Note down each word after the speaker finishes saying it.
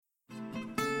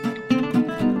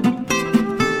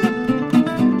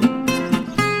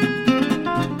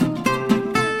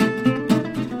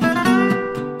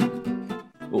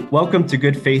Welcome to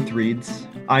Good Faith Reads.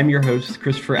 I'm your host,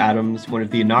 Christopher Adams, one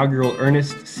of the inaugural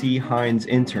Ernest C. Hines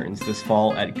interns this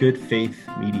fall at Good Faith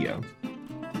Media.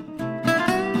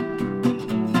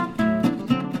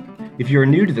 If you are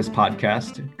new to this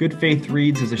podcast, Good Faith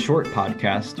Reads is a short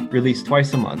podcast released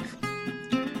twice a month,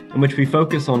 in which we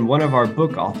focus on one of our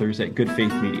book authors at Good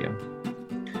Faith Media.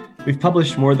 We've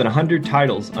published more than 100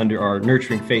 titles under our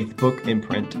Nurturing Faith book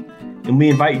imprint, and we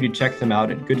invite you to check them out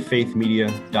at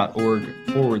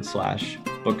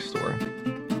goodfaithmedia.org/bookstore.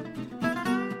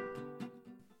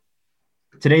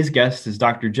 Today's guest is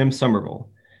Dr. Jim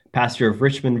Somerville, pastor of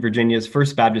Richmond, Virginia's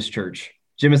First Baptist Church.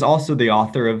 Jim is also the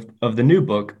author of the new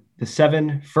book, The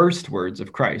 7 First Words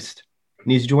of Christ,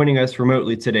 and he's joining us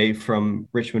remotely today from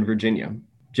Richmond, Virginia.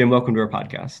 Jim, welcome to our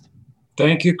podcast.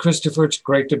 Thank you, Christopher. It's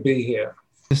great to be here.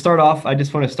 To start off, I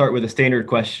just want to start with a standard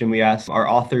question we ask our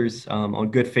authors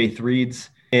on Good Faith Reads.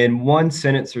 In one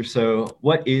sentence or so,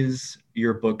 what is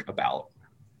your book about?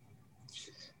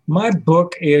 My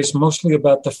book is mostly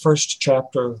about the first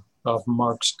chapter of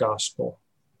Mark's gospel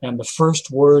and the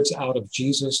first words out of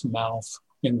Jesus' mouth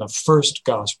in the first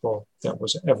gospel that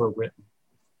was ever written.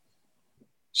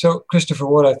 So, Christopher,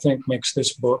 what I think makes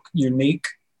this book unique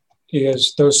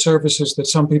is those services that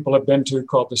some people have been to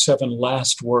called the 7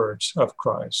 last words of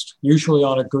Christ, usually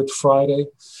on a Good Friday.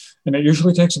 And it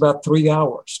usually takes about 3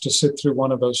 hours to sit through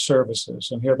one of those services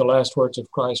and hear the last words of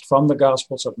Christ from the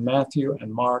Gospels of Matthew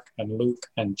and Mark and Luke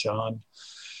and John.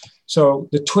 So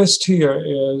the twist here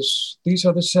is these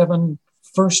are the 7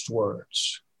 first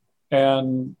words.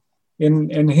 And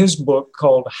in his book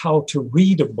called How to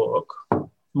Read a Book,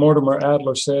 Mortimer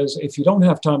Adler says, if you don't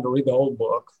have time to read the whole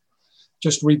book,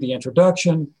 just read the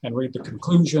introduction and read the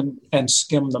conclusion and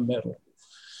skim the middle.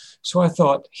 So I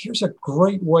thought, here's a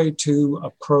great way to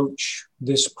approach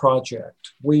this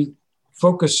project. We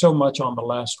focus so much on the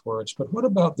last words, but what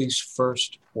about these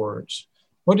first words?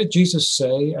 What did Jesus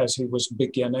say as he was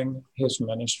beginning his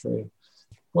ministry?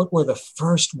 What were the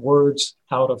first words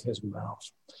out of his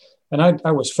mouth? And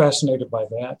I was fascinated by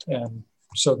that. And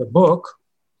so the book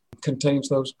contains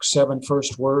those 7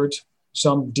 first words,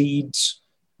 some deeds,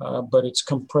 but it's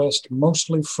compressed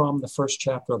mostly from the first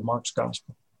chapter of Mark's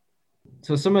gospel.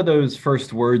 So some of those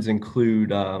first words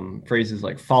include phrases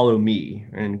like follow me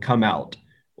and come out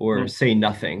or say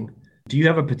nothing. Do you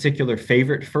have a particular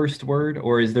favorite first word,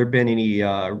 or has there been any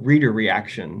reader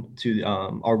reaction to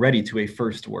already to a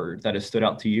first word that has stood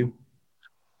out to you?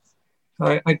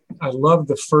 I love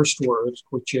the first word,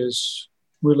 which is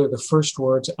really the first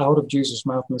words out of Jesus'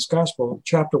 mouth in this gospel,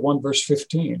 chapter 1, verse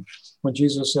 15, when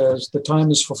Jesus says, the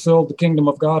time is fulfilled, the kingdom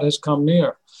of God has come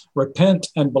near. Repent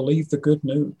and believe the good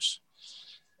news.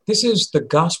 This is the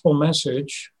gospel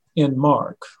message in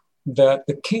Mark, that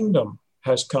the kingdom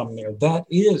has come near. That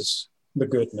is the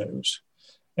good news.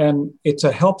 And it's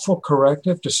a helpful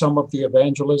corrective to some of the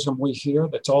evangelism we hear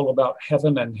that's all about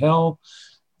heaven and hell.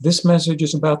 This message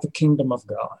is about the kingdom of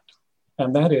God.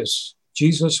 And that is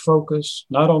Jesus' focus,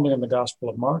 not only in the Gospel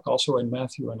of Mark, also in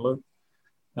Matthew and Luke.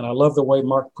 And I love the way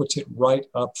Mark puts it right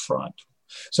up front.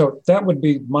 So that would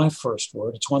be my first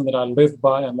word. It's one that I live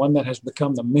by and one that has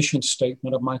become the mission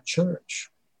statement of my church.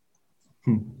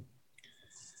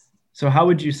 So how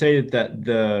would you say that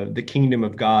the kingdom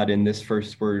of God in this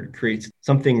first word creates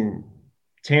something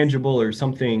tangible or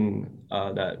something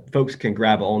that folks can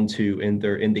grab onto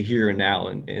in the here and now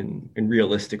and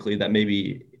realistically that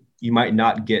maybe you might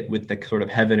not get with the sort of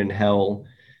heaven and hell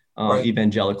right.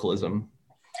 Evangelicalism?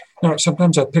 Now,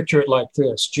 sometimes I picture it like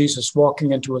this: Jesus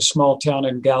walking into a small town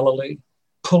in Galilee,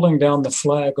 pulling down the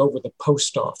flag over the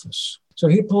post office. So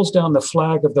he pulls down the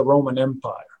flag of the Roman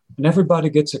Empire, and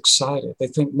everybody gets excited. They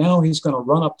think now he's going to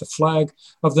run up the flag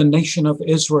of the nation of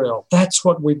Israel. That's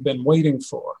what we've been waiting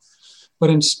for. But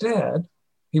instead,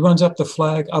 he runs up the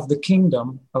flag of the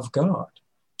kingdom of God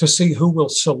to see who will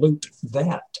salute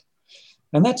that.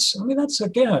 And that's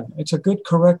again, it's a good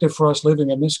corrective for us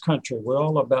living in this country. We're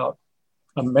all about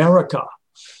America.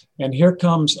 And here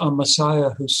comes a Messiah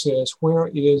who says, where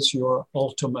is your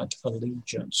ultimate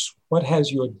allegiance? What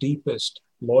has your deepest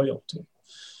loyalty?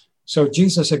 So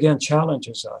Jesus again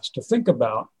challenges us to think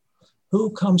about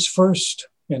who comes first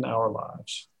in our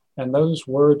lives. And those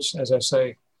words, as I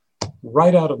say,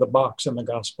 right out of the box in the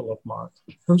Gospel of Mark.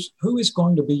 Who is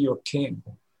going to be your king?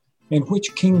 In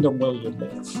which kingdom will you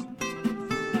live?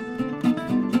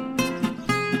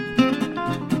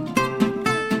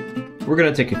 We're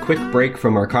going to take a quick break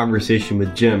from our conversation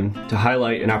with Jim to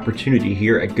highlight an opportunity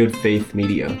here at Good Faith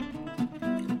Media.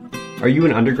 Are you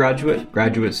an undergraduate,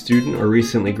 graduate student, or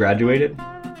recently graduated?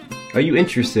 Are you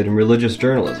interested in religious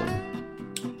journalism?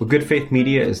 Well, Good Faith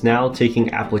Media is now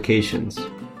taking applications.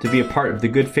 to be a part of the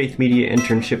Good Faith Media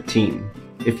internship team.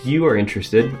 If you are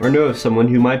interested or know of someone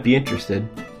who might be interested,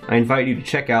 I invite you to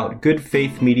check out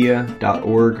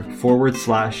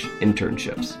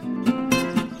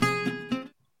goodfaithmedia.org/internships.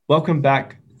 Welcome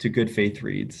back to Good Faith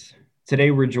Reads. Today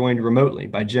we're joined remotely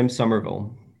by Jim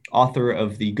Somerville, author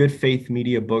of the Good Faith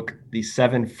Media book, The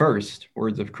 7 First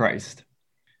Words of Christ.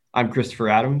 I'm Christopher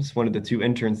Adams, one of the 2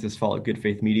 interns this fall at Good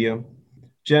Faith Media.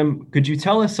 Jim, could you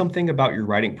tell us something about your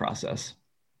writing process?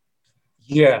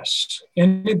 Yes.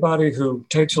 Anybody who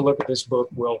takes a look at this book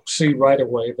will see right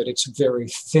away that it's very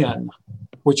thin,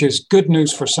 which is good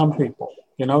news for some people.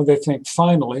 You know, they think,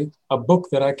 finally, a book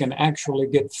that I can actually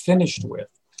get finished with.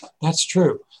 That's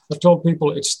true. I've told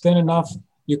people it's thin enough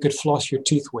you could floss your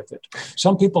teeth with it.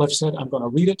 Some people have said, I'm going to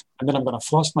read it, and then I'm going to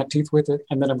floss my teeth with it,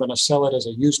 and then I'm going to sell it as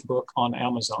a used book on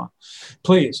Amazon.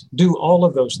 Please do all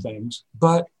of those things,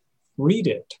 but read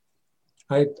it.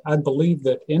 I believe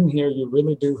that in here you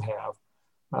really do have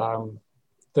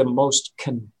the most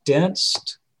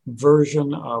condensed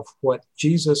version of what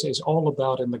Jesus is all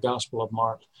about in the Gospel of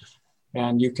Mark,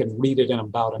 and you can read it in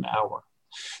about an hour.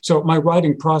 So my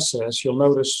writing process, you'll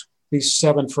notice these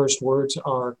 7 first words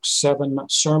are 7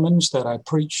 sermons that I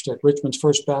preached at Richmond's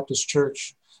First Baptist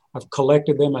Church. I've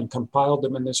collected them and compiled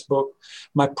them in this book.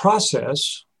 My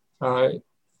process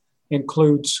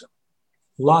includes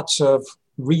lots of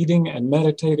reading and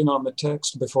meditating on the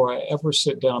text before I ever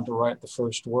sit down to write the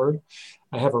first word.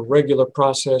 I have a regular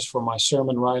process for my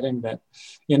sermon writing that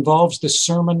involves the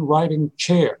sermon writing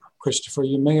chair. Christopher,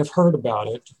 you may have heard about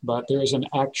it, but there is an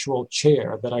actual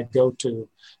chair that I go to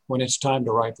when it's time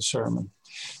to write the sermon.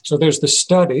 So there's the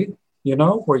study, you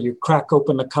know, where you crack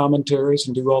open the commentaries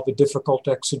and do all the difficult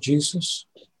exegesis.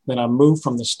 Then I move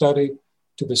from the study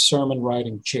to the sermon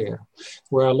writing chair,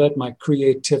 where I let my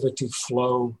creativity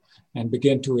flow and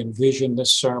begin to envision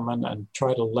this sermon and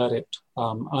try to let it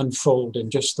unfold in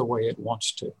just the way it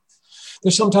wants to.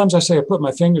 There's sometimes I say I put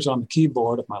my fingers on the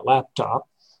keyboard of my laptop,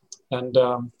 and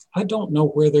I don't know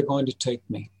where they're going to take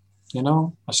me. You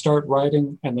know, I start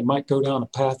writing and they might go down a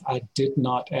path I did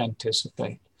not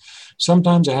anticipate.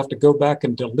 Sometimes I have to go back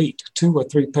and delete 2 or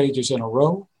 3 pages in a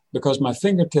row because my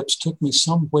fingertips took me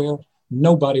somewhere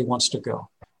nobody wants to go.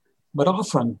 But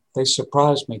often they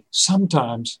surprise me.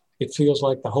 Sometimes it feels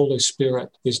like the Holy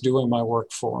Spirit is doing my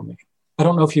work for me. I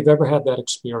don't know if you've ever had that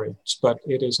experience, but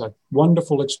it is a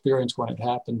wonderful experience when it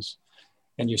happens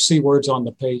and you see words on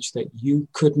the page that you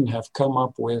couldn't have come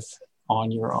up with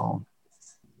on your own.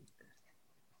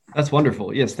 That's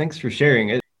wonderful. Yes, thanks for sharing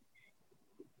it.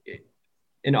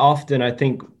 And often I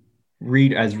think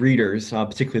as readers,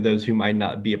 particularly those who might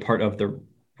not be a part of the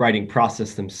writing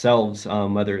process themselves,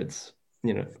 whether it's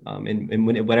in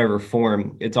whatever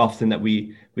form, it's often that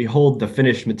we hold the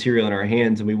finished material in our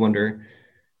hands and we wonder,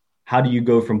 how do you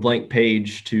go from blank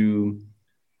page to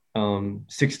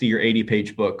 60 or 80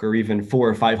 page book, or even 400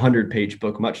 or 500 page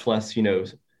book, much less,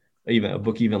 even a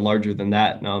book even larger than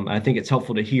that. I think it's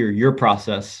helpful to hear your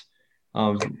process,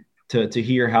 to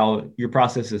hear how your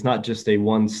process is not just a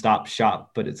one-stop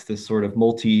shop, but it's this sort of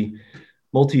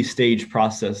multi-stage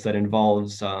process that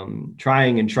involves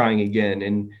trying and trying again,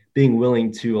 and being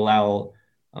willing to allow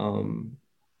the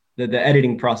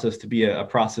editing process to be a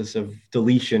process of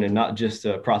deletion and not just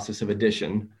a process of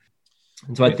addition.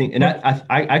 And so I think, and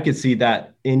I could see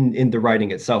that in the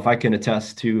writing itself. I can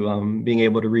attest to being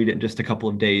able to read it in just a couple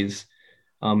of days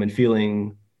and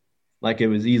feeling like it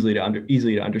was easy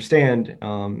to understand,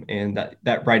 and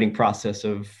that writing process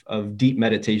of deep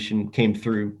meditation came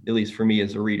through, at least for me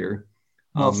as a reader.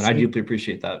 And I deeply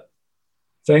appreciate that.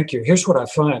 Thank you. Here's what I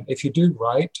find. If you do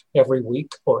write every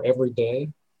week or every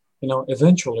day,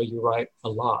 eventually you write a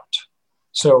lot.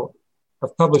 So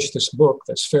I've published this book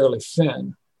that's fairly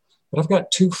thin, but I've got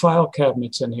 2 file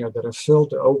cabinets in here that are filled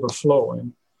to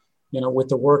overflowing, with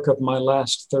the work of my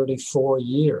last 34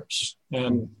 years.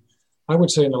 And I would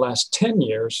say in the last 10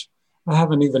 years, I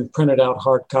haven't even printed out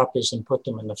hard copies and put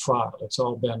them in the file. It's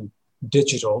all been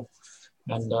digital.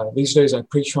 And these days I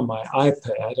preach from my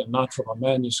iPad and not from a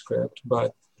manuscript.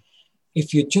 But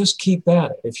if you just keep at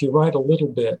it, if you write a little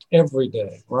bit every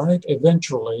day, right,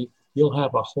 eventually you'll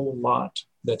have a whole lot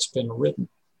that's been written.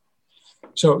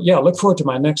 So yeah, look forward to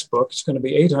my next book. It's going to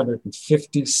be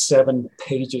 857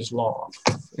 pages long.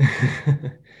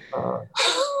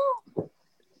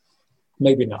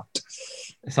 Maybe not.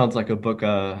 It sounds like a book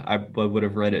I would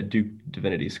have read at Duke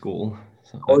Divinity School.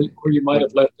 So, or you might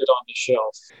have left it on the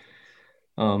shelf.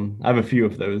 I have a few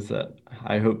of those that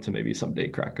I hope to maybe someday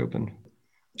crack open.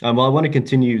 Well, I want to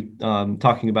continue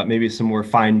talking about maybe some more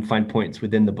fine points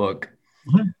within the book.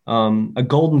 Mm-hmm. A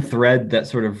golden thread that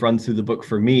sort of runs through the book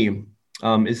for me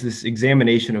is this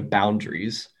examination of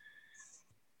boundaries.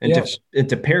 And Yes.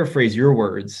 to paraphrase your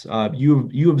words,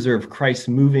 you observe Christ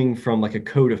moving from like a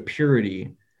code of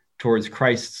purity towards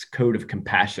Christ's code of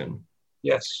compassion.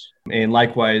 Yes. And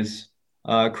likewise,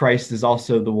 Christ is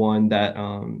also the one that,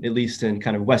 at least in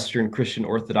kind of Western Christian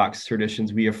Orthodox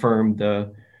traditions, we affirm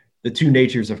the two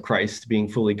natures of Christ, being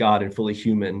fully God and fully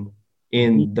human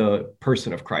in the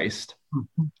person of Christ.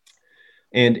 Mm-hmm.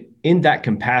 And in that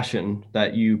compassion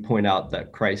that you point out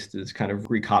that Christ is kind of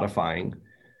recodifying,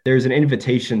 there's an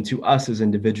invitation to us as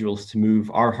individuals to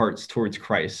move our hearts towards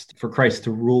Christ, for Christ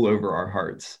to rule over our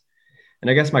hearts.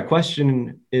 And I guess my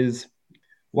question is,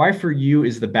 why for you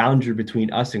is the boundary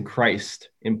between us and Christ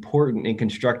important in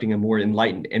constructing a more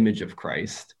enlightened image of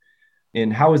Christ?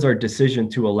 And how is our decision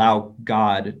to allow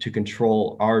God to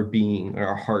control our being,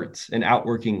 our hearts, and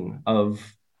outworking of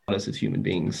us as human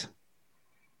beings?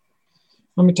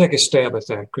 Let me take a stab at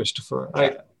that, Christopher.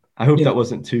 I hope that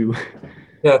wasn't too...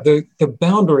 Yeah, the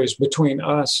boundaries between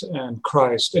us and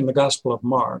Christ in the Gospel of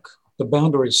Mark, the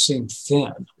boundaries seem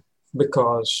thin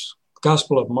because the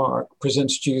Gospel of Mark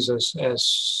presents Jesus as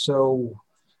so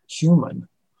human.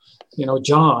 You know,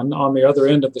 John, on the other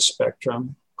end of the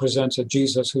spectrum, presents a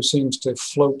Jesus who seems to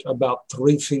float about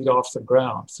 3 feet off the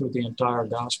ground through the entire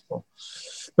Gospel.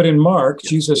 But in Mark,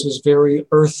 Jesus is very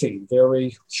earthy,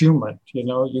 very human. You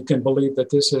know, you can believe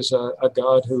that this is a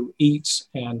God who eats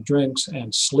and drinks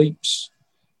and sleeps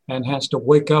and has to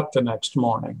wake up the next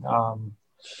morning,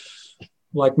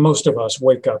 like most of us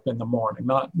wake up in the morning,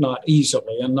 not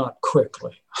easily and not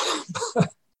quickly.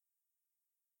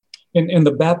 in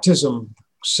the baptism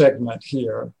segment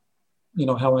here, you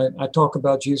know, how I talk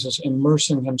about Jesus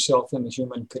immersing himself in the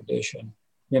human condition,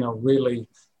 you know, really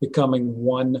becoming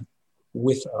one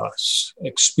with us,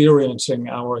 experiencing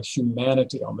our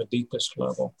humanity on the deepest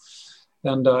level,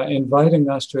 and inviting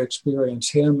us to experience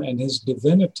him and his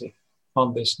divinity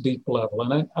on this deep level.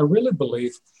 And I really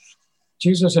believe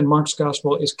Jesus in Mark's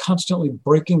gospel is constantly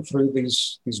breaking through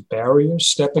these barriers,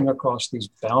 stepping across these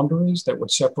boundaries that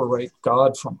would separate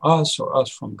God from us or us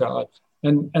from God,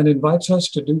 and invites us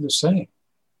to do the same.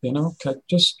 You know,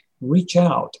 just reach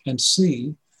out and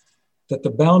see that the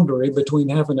boundary between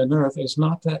heaven and earth is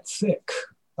not that thick.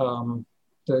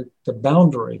 The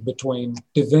boundary between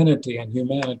divinity and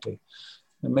humanity,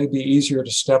 it may be easier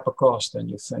to step across than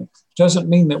you think. Doesn't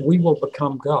mean that we will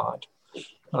become God,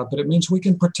 but it means we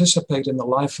can participate in the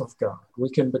life of God. We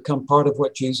can become part of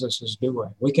what Jesus is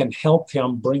doing. We can help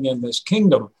him bring in this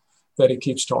kingdom that he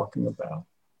keeps talking about.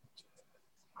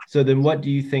 So then what do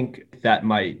you think that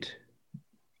might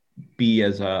be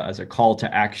as a call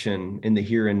to action in the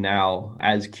here and now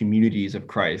as communities of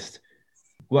Christ?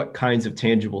 What kinds of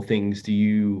tangible things do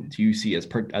you see as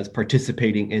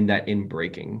participating in that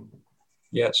inbreaking?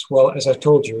 Yes, well, as I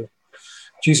told you,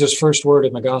 Jesus' first word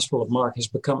in the Gospel of Mark has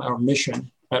become our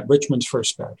mission at Richmond's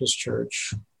First Baptist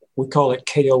Church. We call it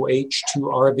KOH to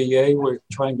RVA. We're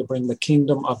trying to bring the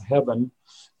kingdom of heaven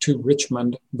to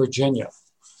Richmond, Virginia.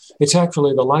 It's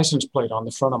actually the license plate on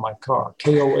the front of my car,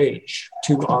 KOH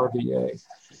to RVA.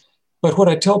 But what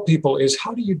I tell people is,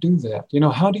 how do you do that? You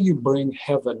know, how do you bring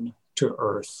heaven to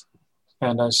earth?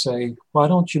 And I say, why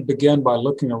don't you begin by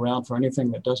looking around for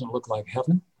anything that doesn't look like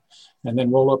heaven, and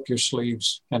then roll up your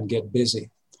sleeves and get busy.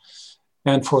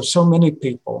 And for so many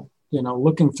people, you know,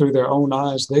 looking through their own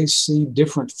eyes, they see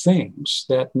different things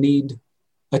that need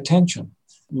attention.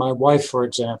 My wife, for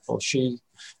example, she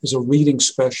is a reading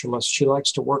specialist. She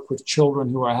likes to work with children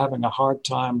who are having a hard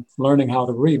time learning how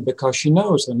to read because she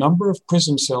knows the number of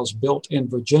prison cells built in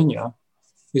Virginia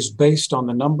is based on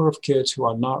the number of kids who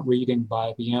are not reading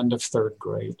by the end of 3rd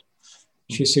grade.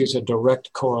 She sees a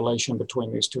direct correlation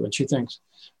between these two. And she thinks,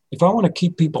 if I want to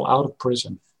keep people out of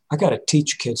prison, I got to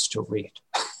teach kids to read.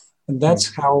 And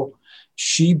that's how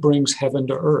she brings heaven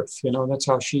to earth. You know, that's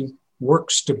how she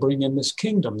works to bring in this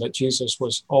kingdom that Jesus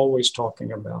was always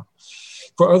talking about.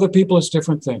 For other people, it's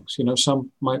different things. You know,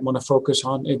 some might want to focus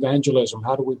on evangelism.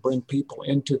 How do we bring people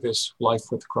into this life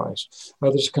with Christ?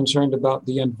 Others concerned about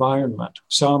the environment.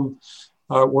 Some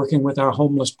working with our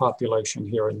homeless population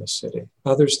here in the city.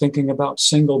 Others thinking about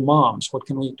single moms. What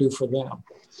can we do for them?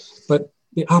 But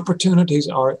the opportunities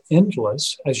are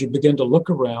endless as you begin to look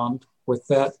around with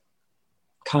that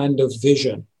kind of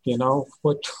vision. You know,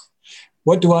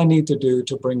 what do I need to do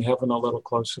to bring heaven a little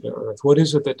closer to earth? What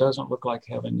is it that doesn't look like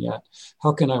heaven yet?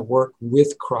 How can I work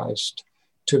with Christ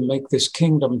to make this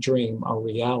kingdom dream a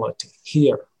reality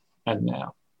here and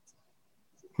now?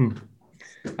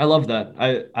 I love that.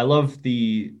 I love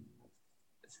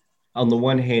on the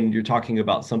one hand, you're talking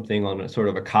about something on a sort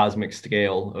of a cosmic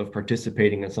scale of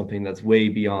participating in something that's way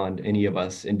beyond any of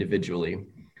us individually.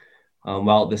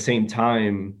 while at the same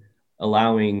time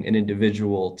allowing an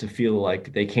individual to feel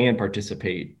like they can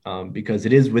participate because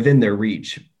it is within their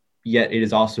reach, yet it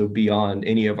is also beyond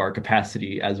any of our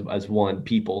capacity as one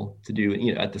people to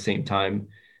do, at the same time.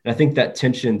 And I think that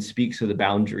tension speaks to the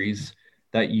boundaries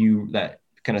that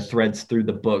kind of threads through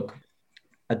the book,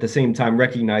 at the same time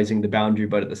recognizing the boundary,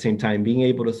 but at the same time being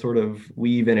able to sort of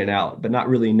weave in and out, but not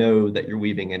really know that you're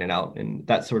weaving in and out. And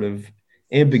that sort of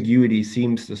ambiguity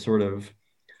seems to sort of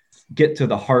get to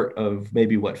the heart of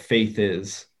maybe what faith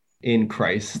is in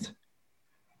Christ.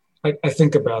 I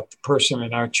think about the person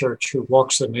in our church who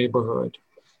walks the neighborhood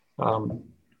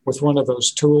with one of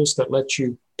those tools that lets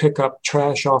you pick up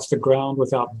trash off the ground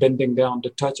without bending down to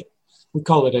touch it. We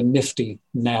call it a nifty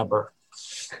nabber.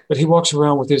 But he walks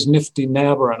around with his nifty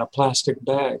nabber in a plastic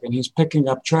bag, and he's picking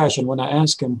up trash. And when I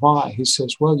ask him why, he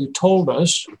says, well, you told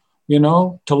us,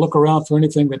 to look around for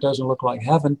anything that doesn't look like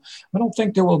heaven. I don't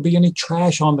think there will be any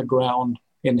trash on the ground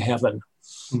in heaven.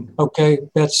 Okay,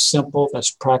 that's simple.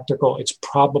 That's practical. It's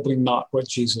probably not what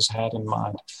Jesus had in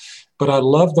mind. But I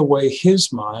love the way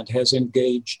his mind has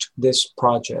engaged this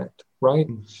project, right?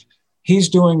 He's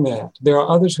doing that. There are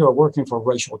others who are working for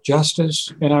racial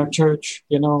justice in our church.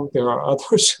 There are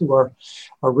others who are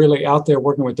really out there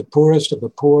working with the poorest of the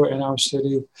poor in our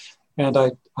city. And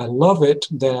I love it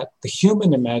that the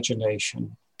human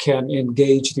imagination can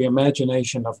engage the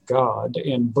imagination of God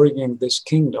in bringing this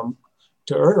kingdom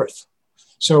to earth.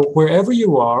 So wherever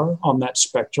you are on that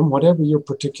spectrum, whatever your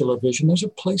particular vision, there's a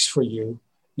place for you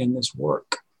in this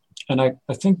work. And I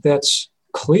think that's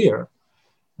clear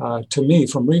to me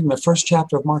from reading the first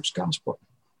chapter of Mark's Gospel.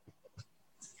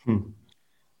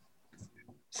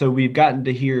 So we've gotten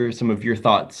to hear some of your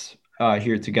thoughts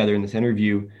here together in this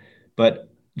interview, but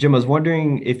Jim, I was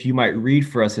wondering if you might read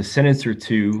for us a sentence or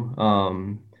two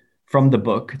from the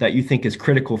book that you think is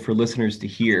critical for listeners to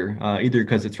hear, either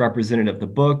because it's representative of the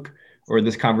book or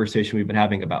this conversation we've been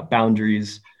having about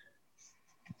boundaries,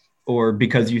 or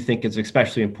because you think it's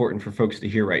especially important for folks to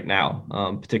hear right now,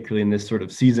 particularly in this sort of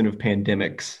season of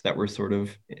pandemics that we're sort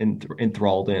of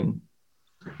enthralled in.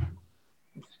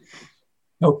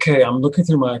 Okay, I'm looking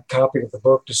through my copy of the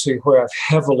book to see where I've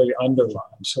heavily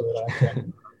underlined so that I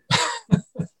can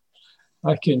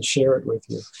I can share it with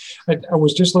you. I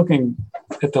was just looking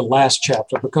at the last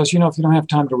chapter because, if you don't have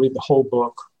time to read the whole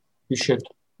book, you should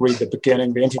read the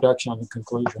beginning, the introduction, and the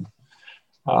conclusion.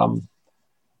 I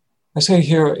say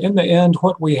here, in the end,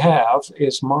 what we have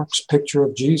is Mark's picture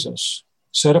of Jesus,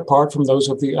 set apart from those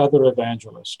of the other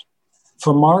evangelists.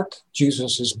 For Mark,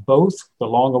 Jesus is both the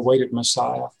long-awaited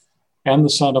Messiah and the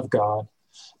Son of God,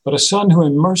 but a son who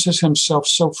immerses himself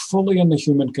so fully in the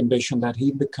human condition that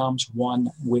he becomes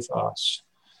one with us.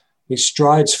 He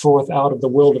strides forth out of the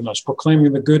wilderness,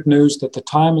 proclaiming the good news that the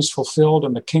time is fulfilled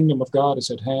and the kingdom of God is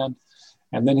at hand.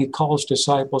 And then he calls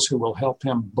disciples who will help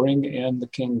him bring in the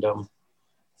kingdom.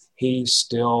 He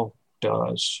still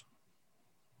does.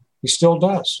 He still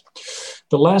does.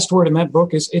 The last word in that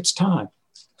book is, it's time.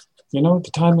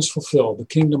 The time is fulfilled. The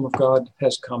kingdom of God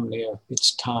has come near.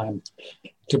 It's time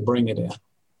to bring it in.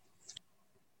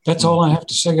 That's all I have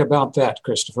to say about that,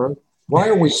 Christopher. Why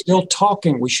are we still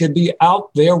talking? We should be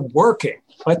out there working.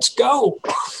 Let's go.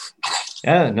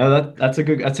 Yeah, no, that's a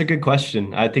good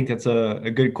question. I think that's a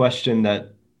good question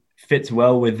that fits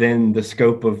well within the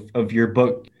scope of your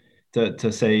book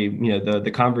to say,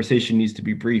 the conversation needs to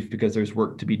be brief because there's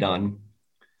work to be done.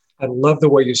 I love the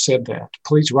way you said that.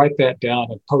 Please write that down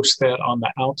and post that on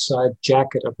the outside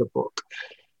jacket of the book.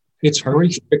 It's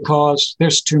brief because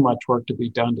there's too much work to be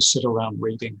done to sit around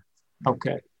reading.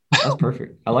 Okay. That's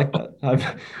perfect. I like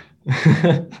that.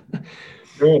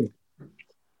 Good.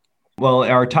 Well,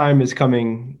 our time is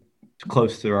coming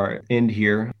close to our end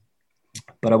here,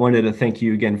 but I wanted to thank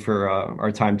you again for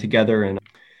our time together. And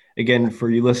again, for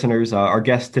you listeners, our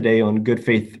guest today on Good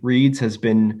Faith Reads has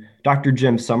been Dr.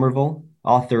 Jim Somerville,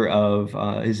 author of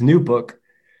his new book,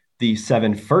 The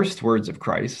 7 First Words of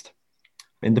Christ.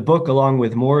 And the book, along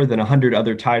with more than 100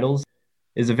 other titles,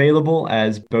 is available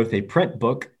as both a print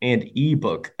book and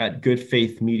ebook at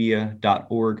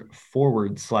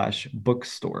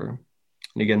goodfaithmedia.org/bookstore.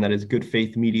 And again, that is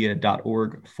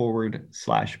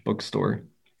goodfaithmedia.org/bookstore.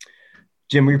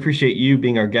 Jim, we appreciate you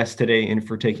being our guest today and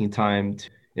for taking time to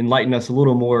enlighten us a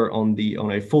little more on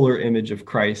a fuller image of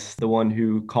Christ, the one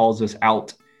who calls us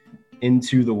out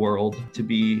into the world to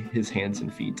be his hands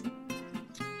and feet.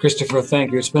 Christopher,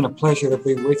 thank you. It's been a pleasure to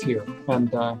be with you.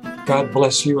 And God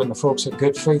bless you and the folks at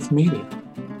Good Faith Media.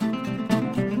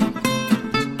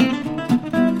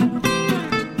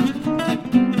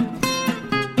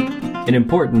 An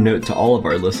important note to all of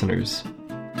our listeners.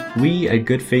 We at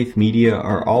Good Faith Media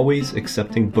are always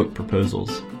accepting book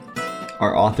proposals.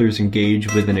 our authors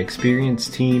engage with an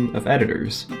experienced team of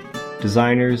editors,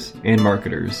 designers, and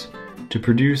marketers to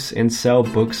produce and sell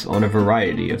books on a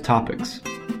variety of topics.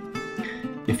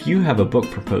 If you have a book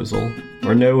proposal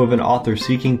or know of an author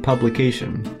seeking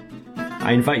publication,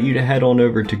 I invite you to head on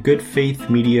over to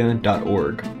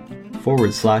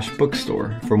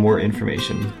goodfaithmedia.org/bookstore for more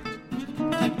information.